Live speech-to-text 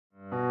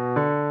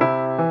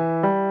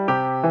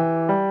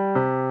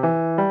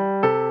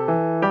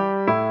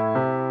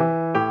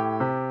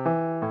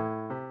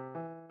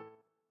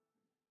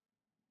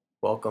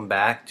Welcome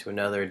back to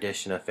another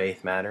edition of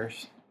Faith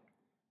Matters.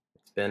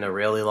 It's been a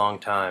really long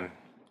time.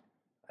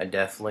 I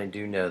definitely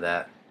do know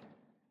that.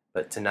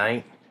 But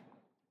tonight,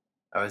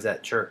 I was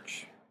at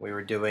church. We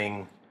were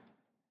doing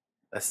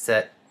a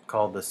set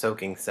called the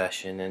soaking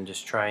session and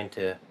just trying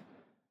to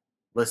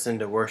listen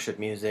to worship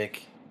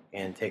music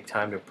and take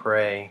time to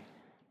pray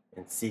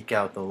and seek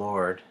out the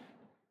Lord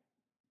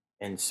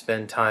and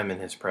spend time in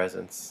His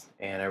presence.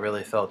 And I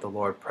really felt the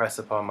Lord press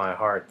upon my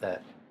heart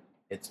that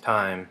it's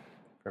time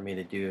for me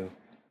to do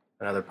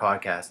another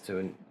podcast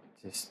to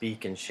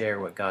speak and share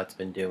what God's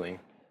been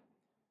doing.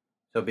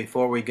 So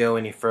before we go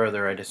any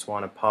further, I just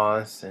want to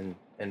pause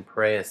and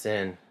pray us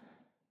in.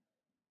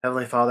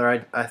 Heavenly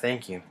Father, I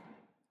thank you.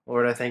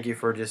 Lord, I thank you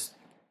for just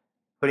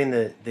putting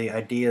the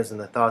ideas and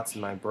the thoughts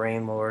in my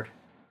brain, Lord.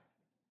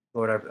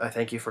 Lord, I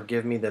thank you for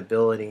giving me the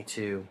ability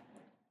to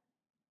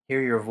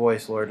hear your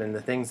voice, Lord, and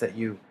the things that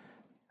you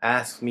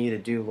ask me to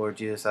do, Lord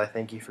Jesus. I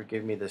thank you for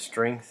giving me the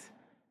strength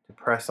to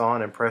press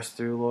on and press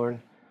through, Lord.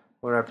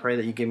 Lord, I pray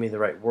that you give me the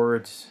right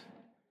words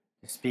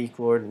to speak,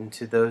 Lord, and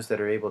to those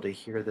that are able to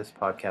hear this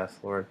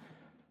podcast, Lord.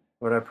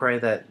 Lord, I pray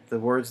that the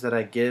words that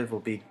I give will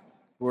be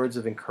words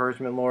of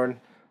encouragement, Lord.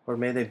 Lord,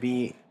 may they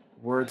be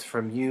words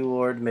from you,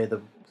 Lord. May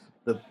the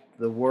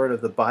word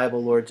of the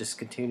Bible, Lord, just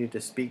continue to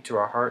speak to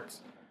our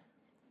hearts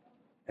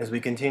as we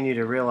continue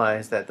to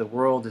realize that the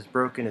world is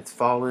broken, it's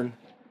fallen,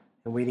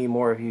 and we need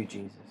more of you,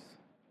 Jesus.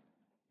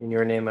 In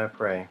your name I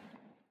pray.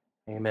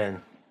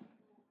 Amen.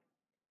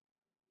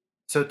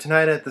 So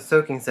tonight at the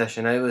soaking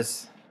session, it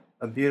was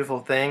a beautiful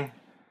thing,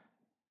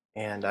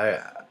 and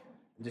I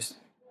just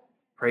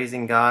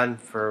praising God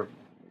for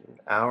an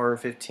hour,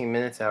 15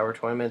 minutes, hour,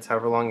 20 minutes,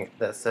 however long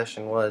that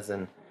session was,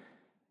 and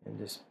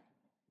just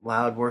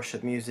loud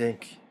worship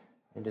music,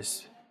 and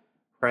just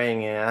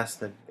praying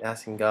and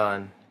asking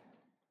God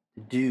to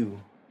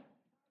do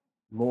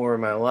more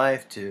in my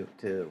life,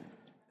 to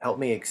help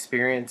me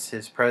experience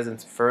His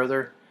presence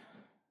further.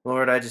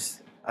 Lord, I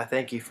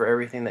thank you for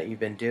everything that you've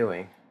been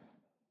doing.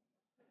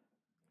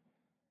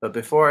 But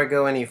before I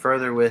go any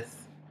further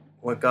with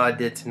what God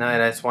did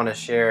tonight, I just want to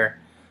share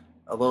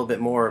a little bit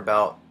more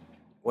about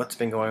what's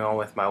been going on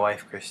with my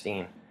wife,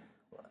 Kristeen.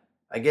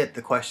 I get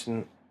the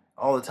question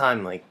all the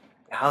time, like,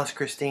 how's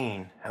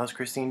Kristeen? How's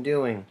Kristeen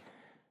doing?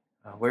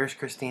 Where's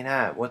Kristeen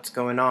at? What's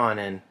going on?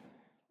 And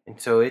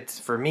so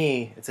for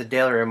me, it's a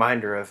daily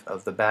reminder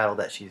of the battle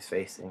that she's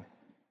facing.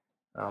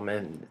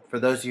 And for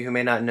those of you who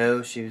may not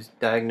know, she was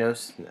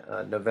diagnosed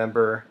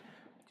November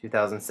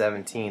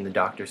 2017. The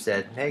doctor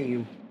said, hey,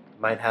 you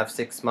might have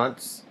 6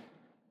 months.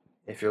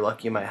 If you're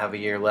lucky, you might have a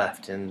year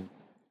left. And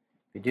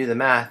if you do the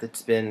math,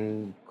 it's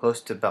been close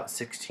to about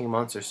 16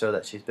 months or so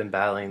that she's been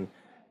battling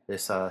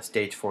this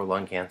stage 4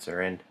 lung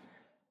cancer.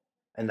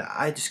 And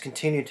I just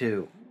continue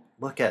to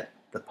look at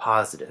the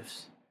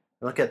positives.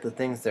 Look at the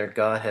things that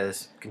God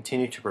has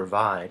continued to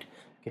provide,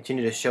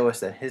 continue to show us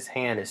that His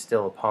hand is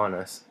still upon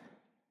us.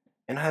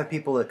 And I have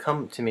people that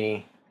come to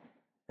me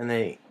and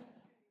they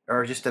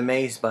are just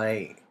amazed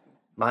by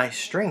my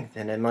strength.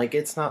 And I'm like,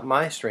 it's not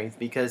my strength,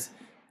 because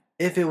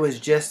if it was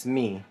just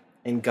me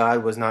and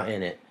God was not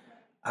in it,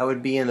 I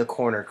would be in the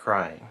corner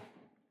crying.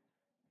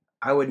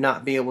 I would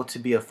not be able to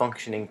be a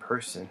functioning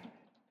person.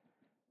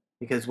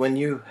 Because when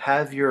you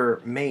have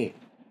your mate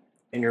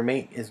and your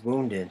mate is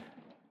wounded,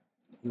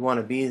 you want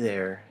to be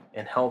there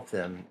and help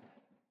them.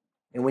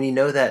 And when you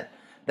know that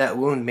that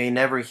wound may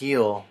never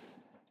heal,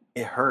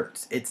 it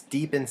hurts. It's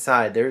deep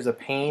inside. There's a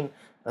pain,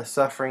 a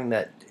suffering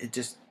that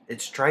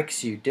it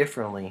strikes you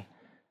differently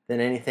than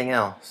anything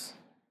else.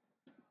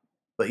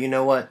 But you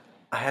know what?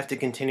 I have to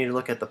continue to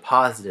look at the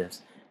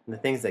positives and the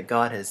things that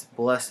God has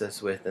blessed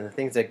us with, and the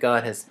things that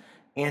God has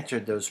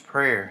answered those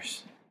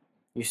prayers.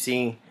 You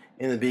see,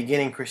 in the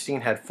beginning,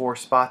 Kristeen had 4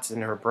 spots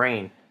in her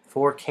brain,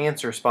 4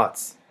 cancer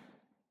spots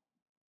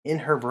in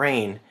her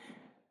brain,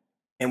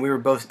 and we were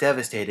both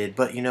devastated.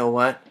 But you know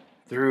what?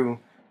 Through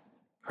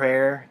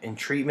prayer and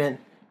treatment,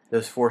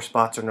 those 4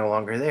 spots are no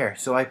longer there.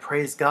 So I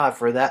praise God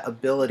for that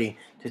ability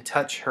to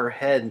touch her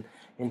head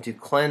and to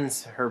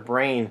cleanse her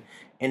brain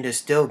and to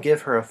still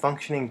give her a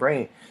functioning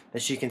brain,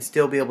 that she can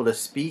still be able to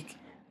speak,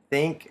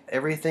 think.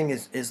 Everything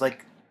is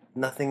like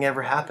nothing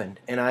ever happened.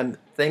 And I'm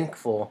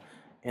thankful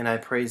and I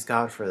praise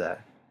God for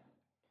that.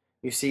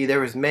 You see, there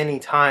was many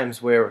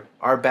times where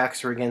our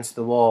backs were against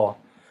the wall.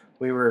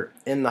 We were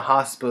in the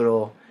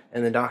hospital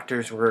and the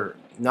doctors were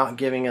not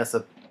giving us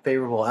a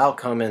favorable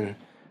outcome, and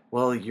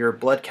well, your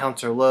blood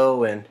counts are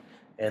low and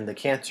the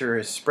cancer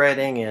is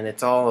spreading and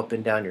it's all up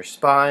and down your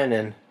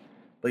spine.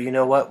 But you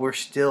know what? We're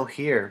still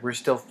here. We're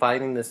still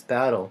fighting this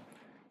battle.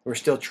 We're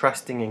still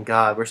trusting in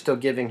God. We're still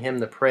giving Him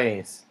the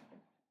praise.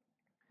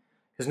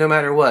 Because no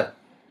matter what,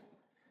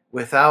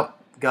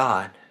 without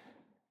God,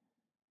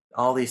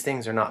 all these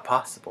things are not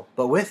possible.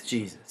 But with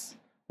Jesus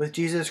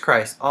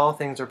Christ, all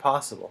things are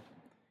possible.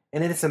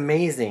 And it is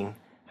amazing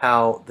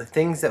how the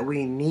things that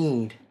we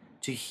need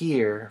to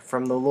hear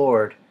from the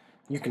Lord,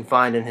 you can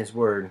find in His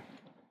Word.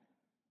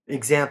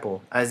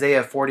 Example,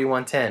 Isaiah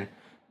 41:10.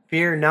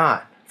 Fear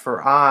not,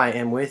 for I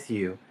am with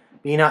you.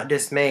 Be not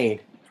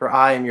dismayed, for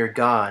I am your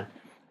God.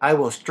 I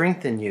will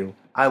strengthen you.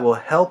 I will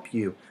help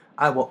you.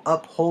 I will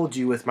uphold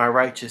you with my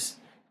righteous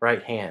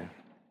right hand.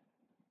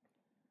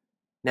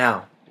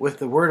 Now, with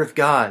the Word of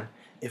God,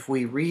 if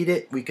we read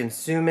it, we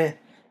consume it,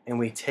 and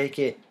we take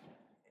it,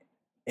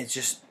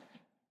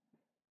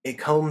 it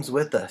comes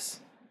with us.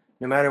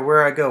 No matter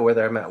where I go,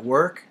 whether I'm at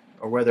work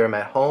or whether I'm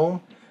at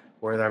home,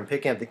 whether I'm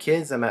picking up the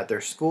kids, I'm at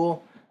their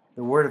school,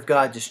 the Word of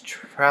God just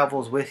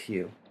travels with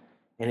you,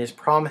 and His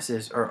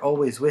promises are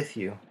always with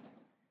you.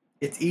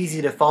 It's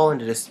easy to fall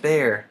into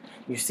despair.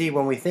 You see,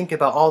 when we think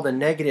about all the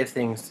negative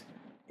things,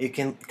 it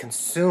can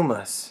consume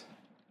us.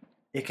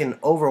 It can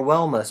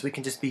overwhelm us. We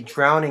can just be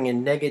drowning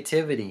in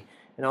negativity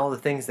and all the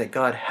things that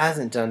God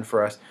hasn't done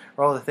for us,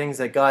 or all the things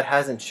that God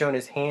hasn't shown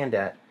His hand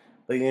at.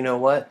 But you know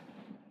what?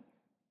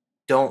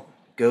 Don't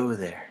go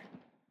there.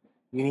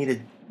 You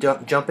need to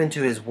jump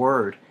into His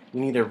Word. You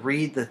need to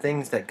read the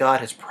things that God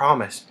has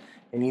promised.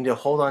 And you need to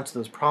hold on to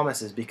those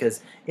promises,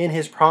 because in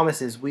His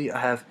promises we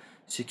have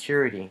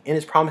security. In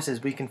His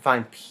promises we can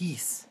find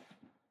peace.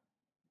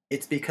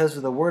 It's because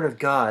of the Word of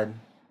God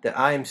that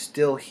I am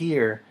still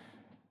here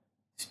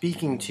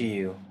speaking to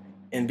you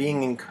and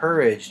being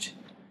encouraged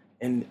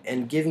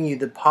and giving you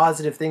the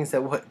positive things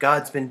that what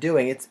God's been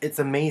doing. It's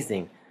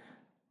amazing.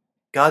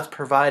 God's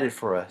provided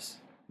for us.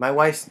 My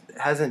wife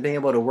hasn't been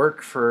able to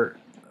work for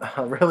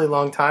a really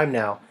long time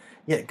now,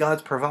 yet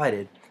God's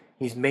provided.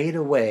 He's made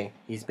a way.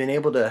 He's been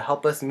able to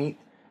help us meet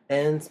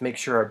ends, make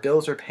sure our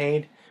bills are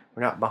paid,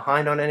 we're not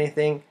behind on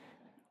anything,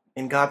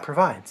 and God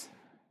provides.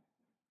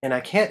 And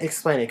I can't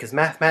explain it because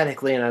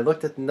mathematically, and I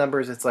looked at the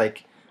numbers, it's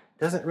like,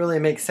 doesn't really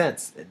make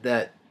sense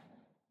that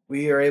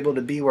we are able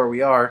to be where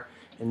we are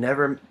and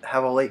never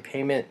have a late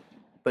payment.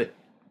 But,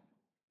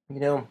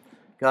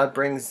 God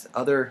brings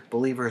other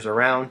believers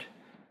around,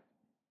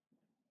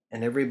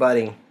 and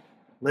everybody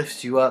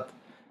lifts you up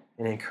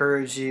and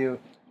encourages you,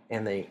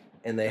 and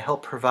they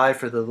help provide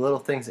for the little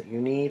things that you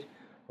need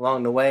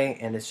along the way,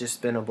 and it's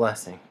just been a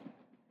blessing.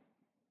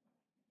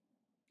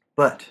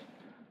 But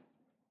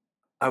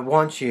I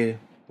want you,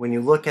 when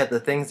you look at the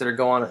things that are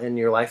going on in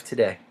your life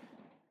today,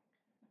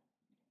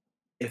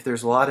 if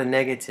there's a lot of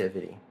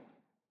negativity,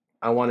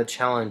 I want to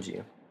challenge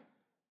you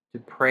to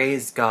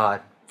praise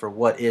God for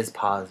what is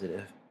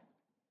positive.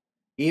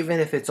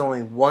 Even if it's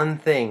only one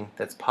thing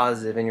that's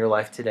positive in your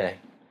life today,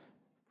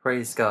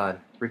 praise God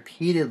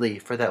repeatedly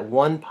for that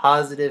one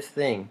positive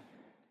thing,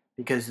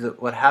 because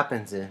what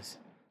happens is,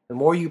 the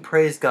more you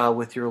praise God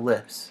with your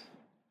lips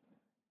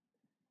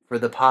for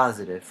the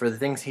positive, for the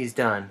things He's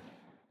done,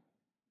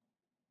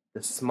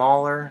 the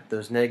smaller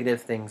those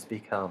negative things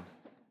become.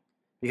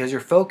 Because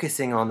you're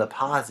focusing on the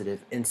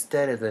positive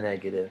instead of the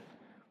negative.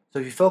 So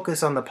if you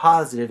focus on the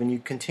positive and you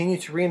continue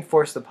to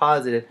reinforce the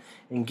positive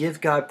and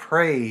give God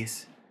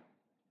praise,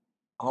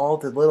 all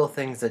the little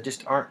things that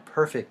just aren't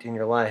perfect in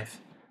your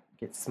life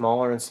get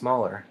smaller and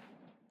smaller.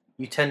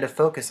 You tend to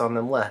focus on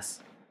them less.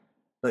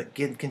 But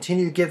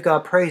continue to give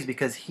God praise,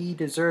 because He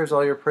deserves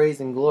all your praise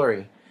and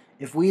glory.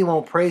 If we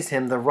won't praise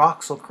Him, the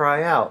rocks will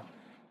cry out.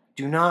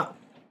 Do not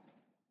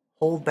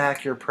hold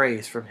back your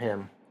praise from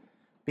Him.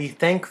 Be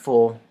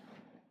thankful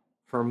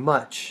for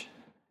much,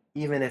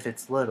 even if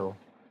it's little.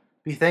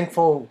 Be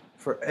thankful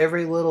for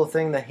every little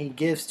thing that He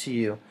gives to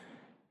you,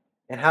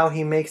 and how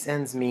He makes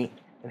ends meet,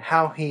 and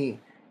how He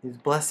is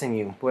blessing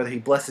you. Whether He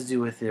blesses you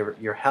with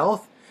your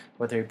health,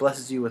 whether He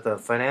blesses you with a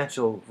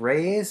financial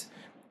raise,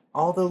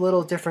 all the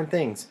little different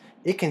things.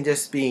 It can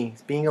just be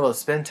being able to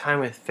spend time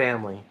with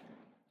family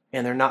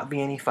and there not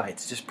be any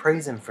fights. Just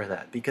praise Him for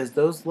that, because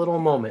those little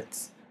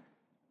moments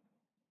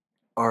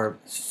are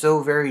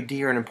so very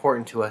dear and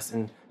important to us,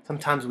 and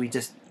sometimes we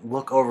just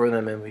look over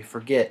them and we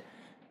forget,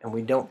 and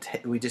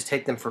we just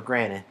take them for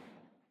granted.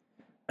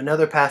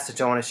 Another passage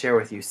I want to share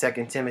with you,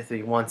 2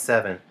 Timothy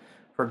 1:7.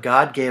 For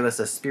God gave us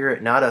a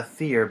spirit not of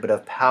fear, but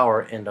of power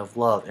and of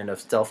love and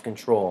of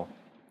self-control.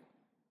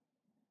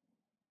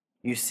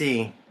 You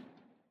see,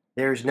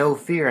 there is no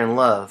fear in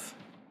love,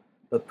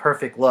 but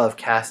perfect love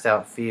casts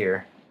out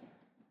fear.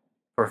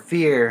 For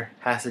fear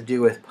has to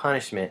do with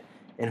punishment,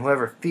 and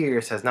whoever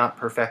fears has not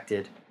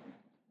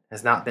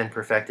been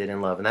perfected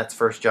in love. And that's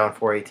 1 John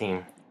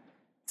 4:18.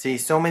 See,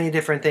 so many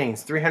different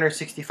things.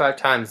 365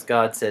 times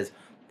God says,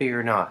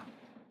 fear not,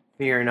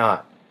 fear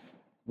not.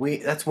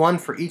 That's one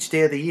for each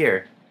day of the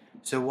year.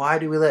 So why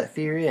do we let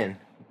fear in?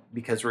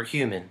 Because we're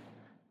human.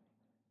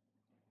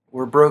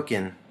 We're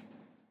broken.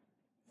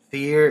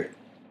 Fear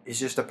is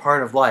just a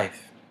part of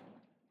life.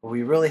 But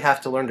we really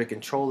have to learn to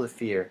control the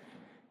fear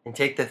and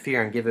take the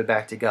fear and give it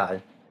back to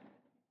God.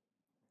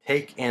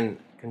 Take and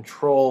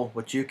control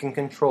what you can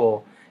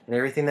control, and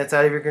everything that's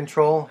out of your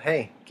control,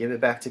 hey, give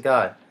it back to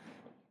God.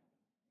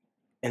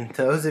 And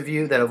those of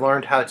you that have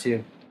learned how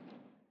to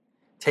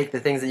take the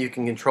things that you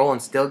can control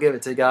and still give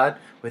it to God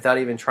without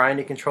even trying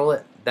to control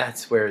it,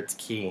 that's where it's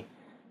key.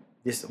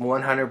 Just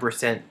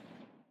 100%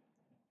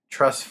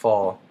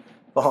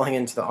 falling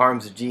into the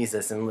arms of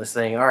Jesus and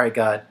saying, all right,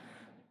 God,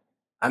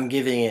 I'm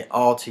giving it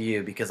all to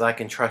you because I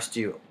can trust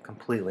you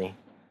completely.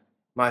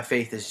 My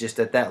faith is just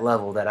at that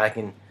level that I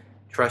can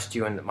trust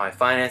you in my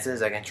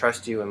finances. I can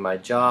trust you in my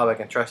job. I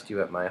can trust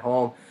you at my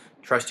home.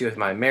 Trust you with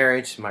my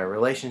marriage, my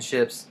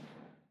relationships.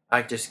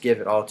 I just give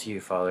it all to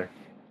you, Father.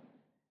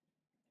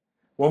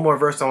 One more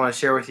verse I want to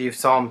share with you,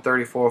 Psalm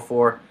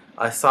 34:4.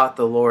 I sought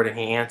the Lord, and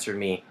he answered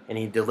me, and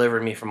he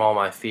delivered me from all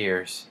my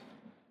fears.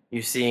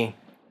 You see,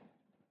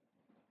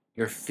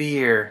 your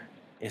fear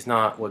is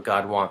not what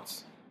God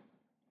wants.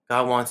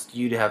 God wants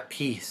you to have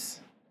peace.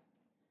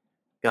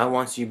 God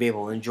wants you to be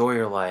able to enjoy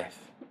your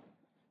life.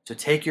 So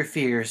take your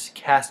fears,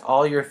 cast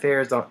all your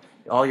fears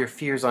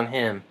on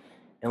him,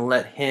 and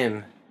let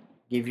him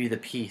give you the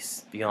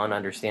peace beyond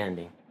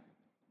understanding.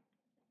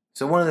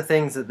 So one of the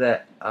things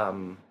that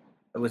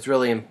was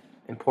really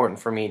important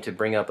for me to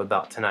bring up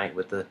about tonight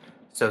with the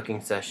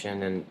soaking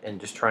session and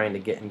just trying to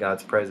get in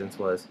God's presence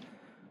was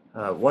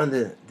one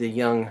of the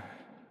young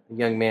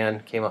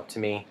man came up to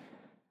me.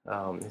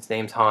 His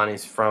name's Han.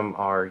 He's from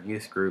our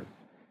youth group,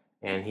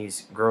 and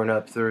he's grown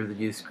up through the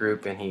youth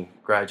group, and he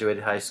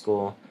graduated high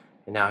school,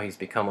 and now he's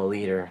become a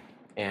leader.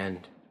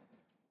 And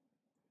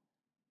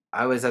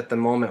I was at the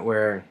moment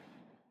where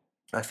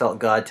I felt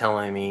God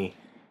telling me,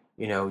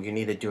 you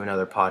need to do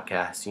another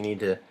podcast. You need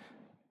to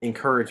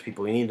encourage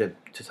people. You need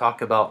to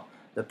talk about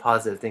the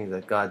positive things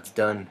that God's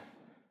done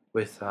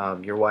with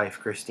your wife,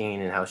 Kristeen,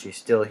 and how she's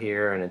still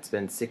here, and it's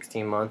been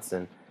 16 months,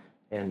 and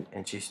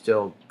she's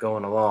still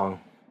going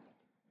along.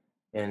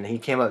 And he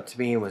came up to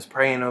me and was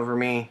praying over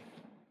me.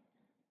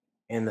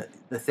 And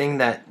the thing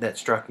that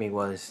struck me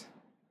was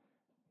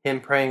him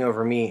praying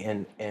over me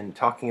and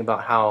talking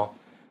about how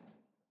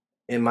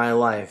in my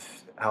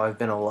life, how I've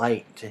been a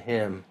light to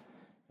him,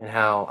 and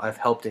how I've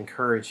helped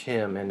encourage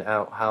him, and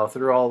how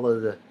through all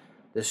of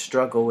the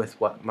struggle with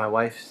what my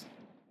wife's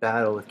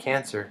battle with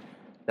cancer,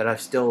 that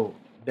I've still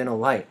been a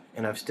light,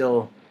 and I've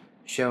still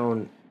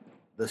shown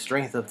the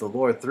strength of the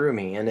Lord through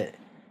me. And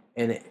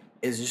it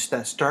is just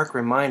that stark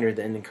reminder,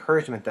 and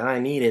encouragement that I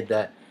needed,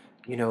 that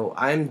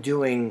I'm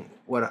doing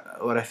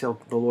what I feel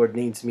the Lord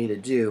needs me to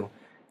do,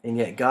 and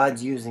yet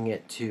God's using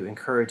it to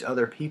encourage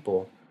other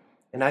people,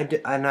 and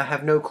I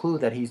have no clue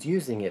that he's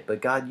using it,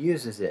 but God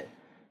uses it.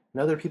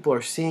 And other people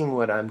are seeing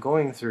what I'm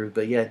going through,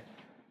 but yet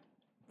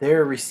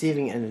they're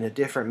receiving it in a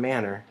different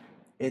manner.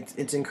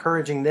 It's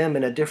encouraging them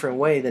in a different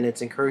way than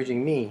it's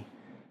encouraging me.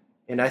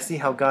 And I see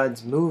how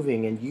God's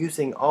moving and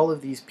using all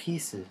of these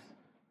pieces.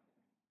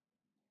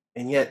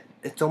 And yet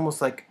it's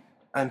almost like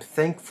I'm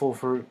thankful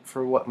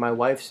for what my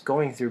wife's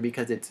going through,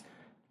 because it's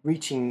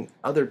reaching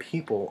other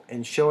people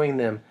and showing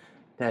them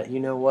that,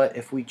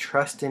 if we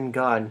trust in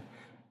God,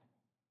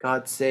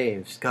 God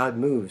saves, God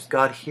moves,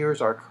 God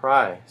hears our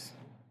cries.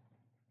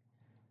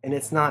 And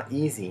it's not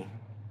easy.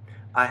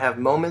 I have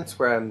moments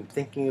where I'm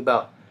thinking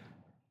about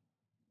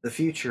the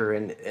future,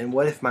 and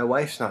what if my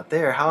wife's not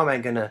there? How am I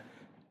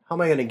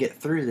gonna get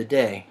through the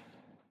day?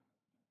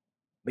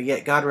 But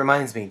yet God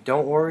reminds me,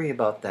 don't worry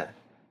about that.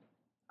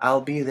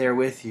 I'll be there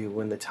with you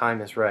when the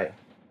time is right.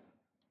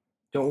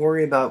 Don't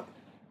worry about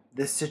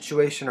this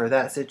situation or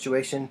that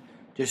situation.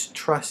 Just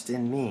trust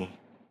in me.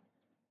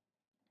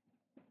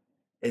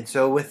 And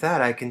so with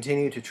that, I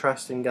continue to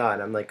trust in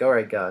God. I'm like, all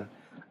right, God,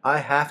 I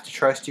have to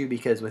trust you,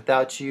 because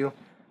without you,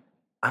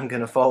 I'm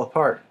gonna fall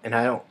apart, and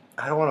I don't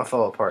want to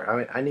fall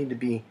apart. I need to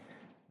be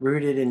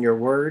rooted in your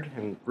word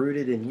and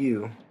rooted in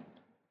you.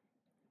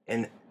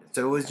 And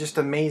so it was just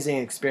an amazing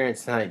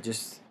experience tonight,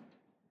 just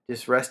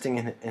resting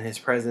in his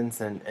presence,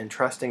 and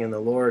trusting in the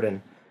Lord,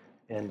 and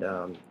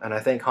I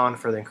thank Han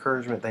for the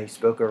encouragement that he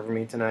spoke over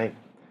me tonight,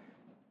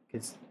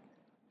 because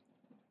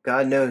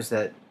God knows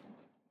that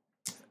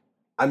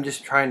I'm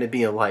just trying to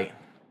be a light,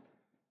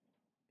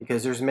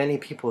 because there's many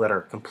people that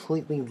are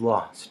completely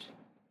lost.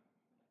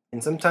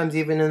 And sometimes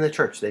even in the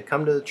church, they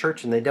come to the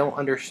church and they don't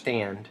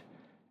understand,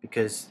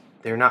 because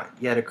they're not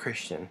yet a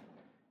Christian,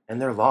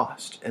 and they're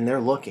lost, and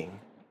they're looking.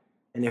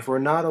 And if we're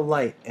not a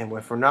light, and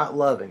if we're not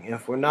loving, and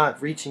if we're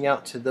not reaching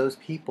out to those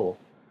people,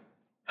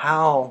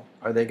 how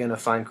are they going to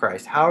find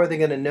Christ? How are they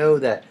going to know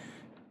that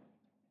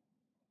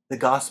the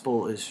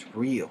gospel is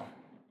real?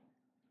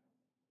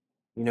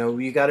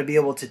 You got to be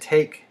able to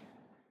take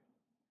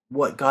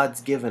what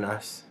God's given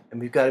us, and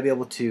we've got to be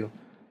able to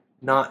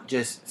not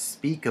just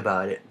speak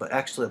about it, but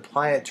actually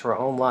apply it to our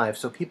own lives,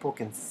 so people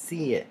can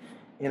see it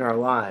in our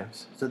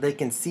lives, so they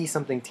can see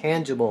something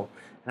tangible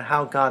and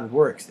how God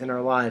works in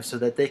our lives, so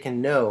that they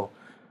can know,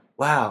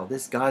 wow,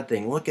 this God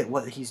thing, look at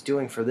what he's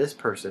doing for this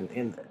person,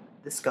 and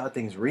this God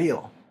thing's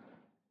real.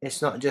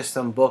 It's not just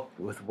some book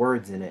with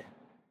words in it.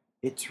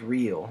 It's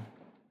real.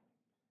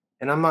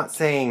 And I'm not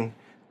saying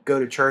go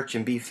to church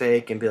and be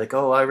fake and be like,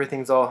 oh,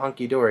 everything's all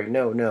hunky-dory.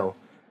 No.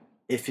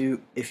 If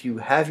you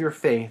have your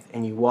faith,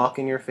 and you walk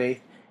in your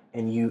faith,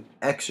 and you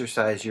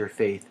exercise your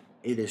faith,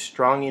 it is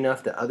strong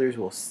enough that others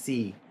will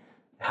see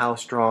how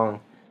strong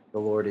the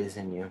Lord is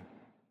in you.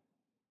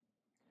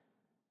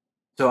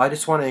 So I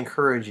just want to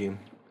encourage you,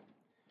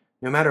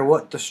 no matter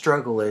what the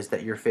struggle is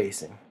that you're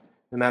facing,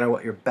 no matter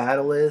what your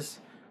battle is,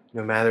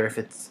 no matter if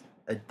it's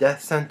a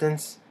death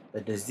sentence,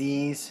 a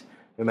disease,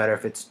 no matter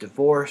if it's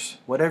divorce,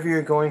 whatever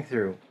you're going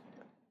through,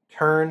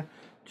 turn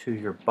to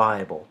your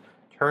Bible.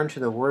 Turn to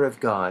the Word of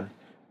God,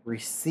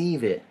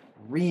 receive it,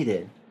 read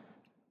it,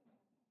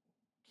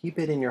 keep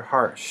it in your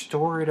heart,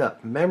 store it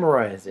up,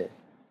 memorize it.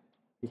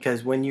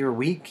 Because when you're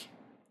weak,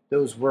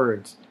 those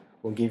words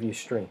will give you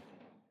strength.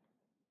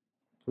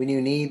 When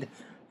you need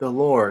the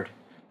Lord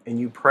and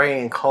you pray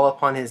and call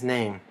upon His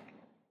name,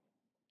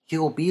 He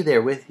will be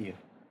there with you.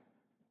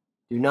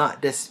 Do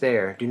not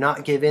despair. Do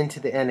not give in to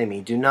the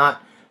enemy. Do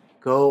not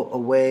go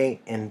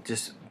away and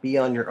just be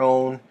on your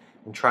own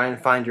and try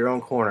and find your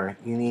own corner.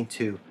 You need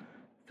to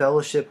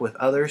fellowship with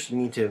others. You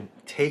need to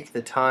take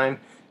the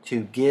time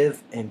to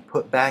give and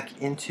put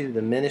back into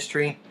the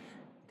ministry.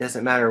 It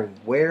doesn't matter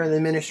where in the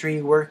ministry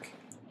you work,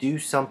 do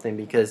something,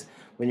 because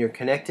when you're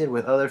connected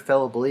with other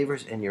fellow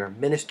believers and you're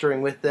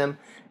ministering with them,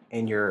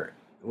 and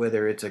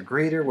whether it's a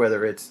greeter,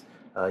 whether it's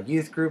a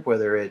youth group,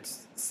 whether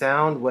it's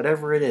sound,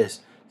 whatever it is,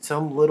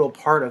 some little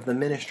part of the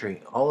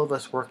ministry, all of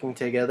us working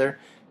together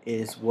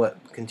is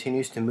what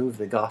continues to move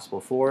the gospel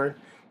forward,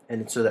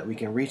 and so that we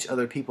can reach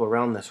other people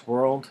around this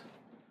world,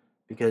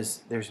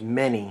 because there's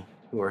many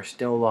who are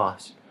still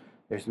lost.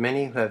 There's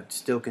many who have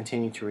still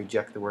continued to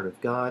reject the word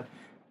of God,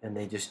 and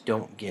they just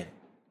don't get it.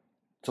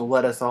 So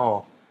let us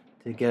all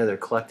together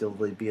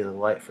collectively be the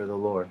light for the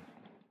Lord.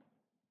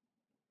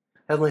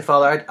 Heavenly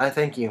Father, I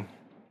thank you.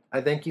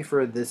 I thank you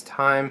for this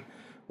time.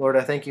 Lord,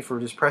 I thank you for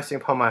just pressing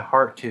upon my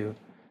heart to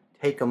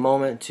take a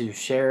moment to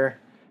share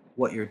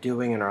what you're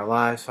doing in our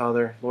lives,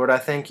 Father. Lord, I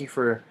thank you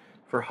for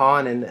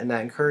Han and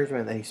that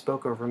encouragement that he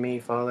spoke over me,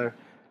 Father.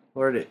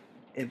 Lord,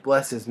 it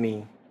blesses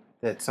me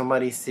that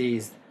somebody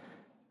sees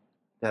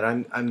that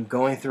I'm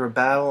going through a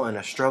battle and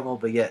a struggle,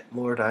 but yet,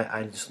 Lord,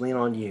 I just lean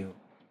on you.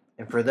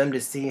 And for them to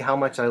see how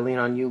much I lean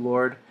on you,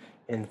 Lord,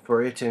 and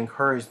for it to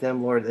encourage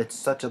them, Lord, it's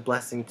such a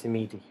blessing to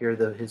me to hear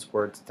his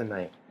words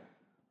tonight.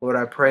 Lord,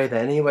 I pray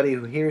that anybody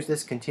who hears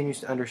this continues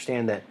to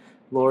understand that,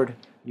 Lord,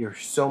 you're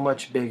so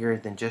much bigger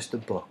than just a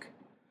book.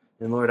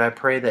 And Lord, I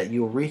pray that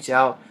you'll reach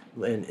out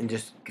and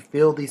just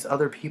fill these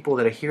other people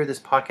that hear this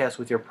podcast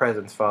with your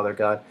presence, Father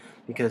God,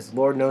 because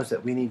Lord knows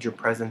that we need your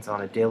presence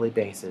on a daily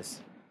basis.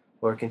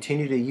 Lord,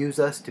 continue to use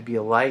us to be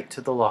a light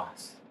to the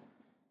lost.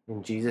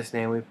 In Jesus'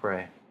 name we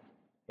pray.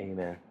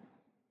 Amen.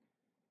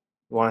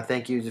 We want to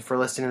thank you for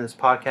listening to this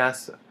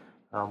podcast.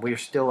 We are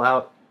still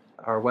out.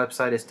 Our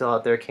website is still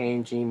out there,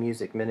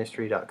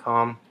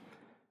 kngmusicministry.com.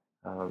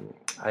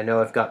 I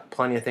know I've got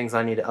plenty of things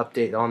I need to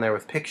update on there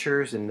with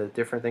pictures and the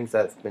different things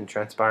that have been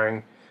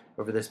transpiring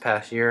over this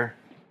past year.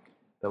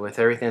 But with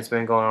everything that's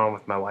been going on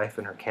with my wife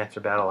and her cancer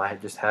battle, I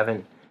just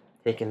haven't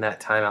taken that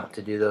time out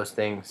to do those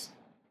things.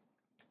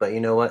 But you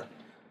know what?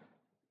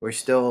 We're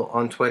still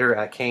on Twitter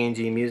at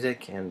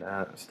KNGMusic and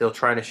still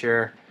trying to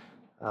share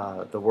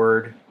the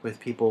word with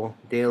people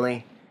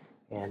daily.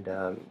 And,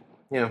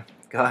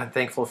 God,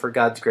 thankful for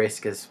God's grace,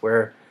 because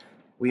where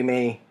we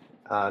may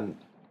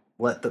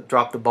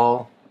drop the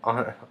ball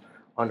on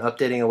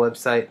updating a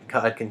website,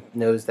 God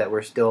knows that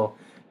we're still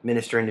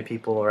ministering to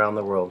people around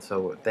the world. So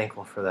we're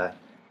thankful for that.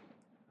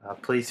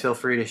 Please feel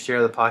free to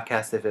share the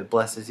podcast if it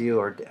blesses you,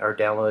 or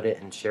download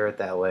it and share it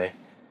that way.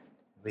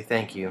 We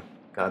thank you.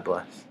 God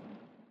bless.